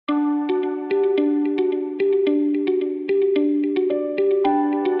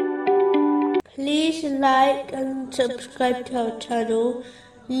like and subscribe to our channel.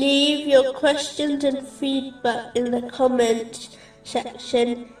 Leave your questions and feedback in the comments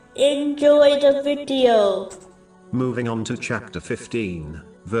section. Enjoy the video. Moving on to chapter 15,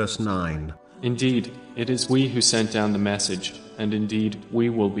 verse 9. Indeed, it is we who sent down the message, and indeed we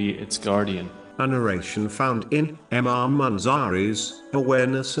will be its guardian. A narration found in Imam Munzari's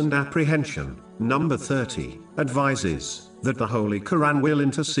Awareness and Apprehension, number 30, advises that the Holy Quran will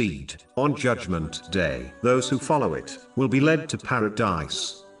intercede on Judgment Day. Those who follow it will be led to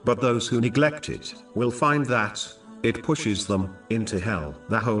paradise, but those who neglect it will find that it pushes them into hell.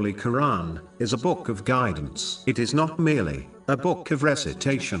 The Holy Quran is a book of guidance. It is not merely a book of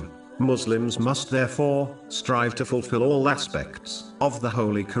recitation. Muslims must therefore strive to fulfill all aspects of the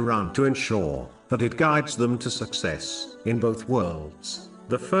Holy Quran to ensure that it guides them to success in both worlds.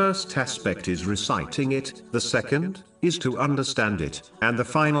 The first aspect is reciting it, the second is to understand it, and the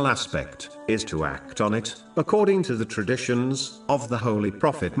final aspect is to act on it, according to the traditions of the Holy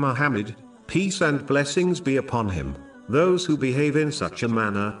Prophet Muhammad, peace and blessings be upon him. Those who behave in such a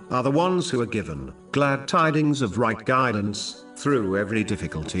manner are the ones who are given glad tidings of right guidance through every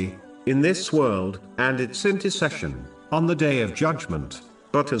difficulty in this world and its intercession on the Day of Judgment.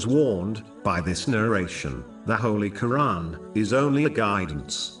 But as warned by this narration, the Holy Quran is only a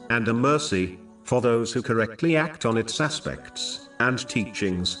guidance and a mercy for those who correctly act on its aspects and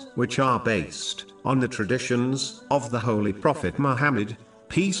teachings, which are based on the traditions of the Holy Prophet Muhammad,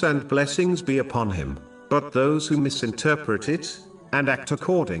 peace and blessings be upon him. But those who misinterpret it and act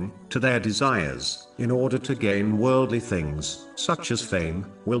according to their desires in order to gain worldly things, such as fame,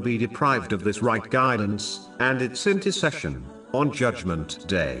 will be deprived of this right guidance and its intercession on Judgment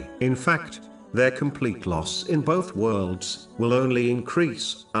Day. In fact, their complete loss in both worlds will only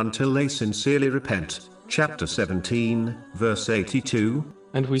increase until they sincerely repent. Chapter 17, verse 82.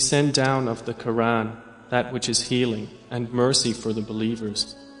 And we send down of the Quran that which is healing and mercy for the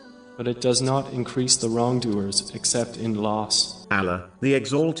believers, but it does not increase the wrongdoers except in loss. Allah, the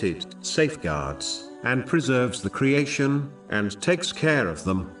Exalted, safeguards and preserves the creation and takes care of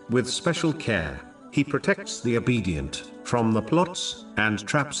them with special care. He protects the obedient from the plots and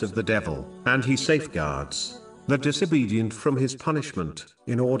traps of the devil, and he safeguards the disobedient from his punishment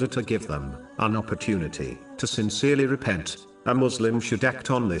in order to give them an opportunity to sincerely repent. A Muslim should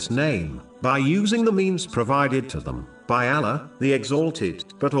act on this name by using the means provided to them by Allah, the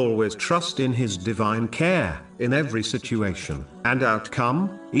Exalted, but always trust in His divine care in every situation and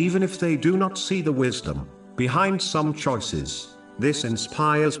outcome, even if they do not see the wisdom behind some choices. This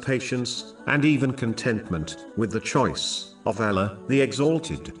inspires patience and even contentment with the choice of Allah, the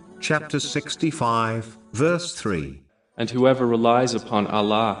Exalted. Chapter 65, verse 3. And whoever relies upon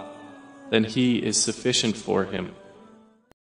Allah, then He is sufficient for him.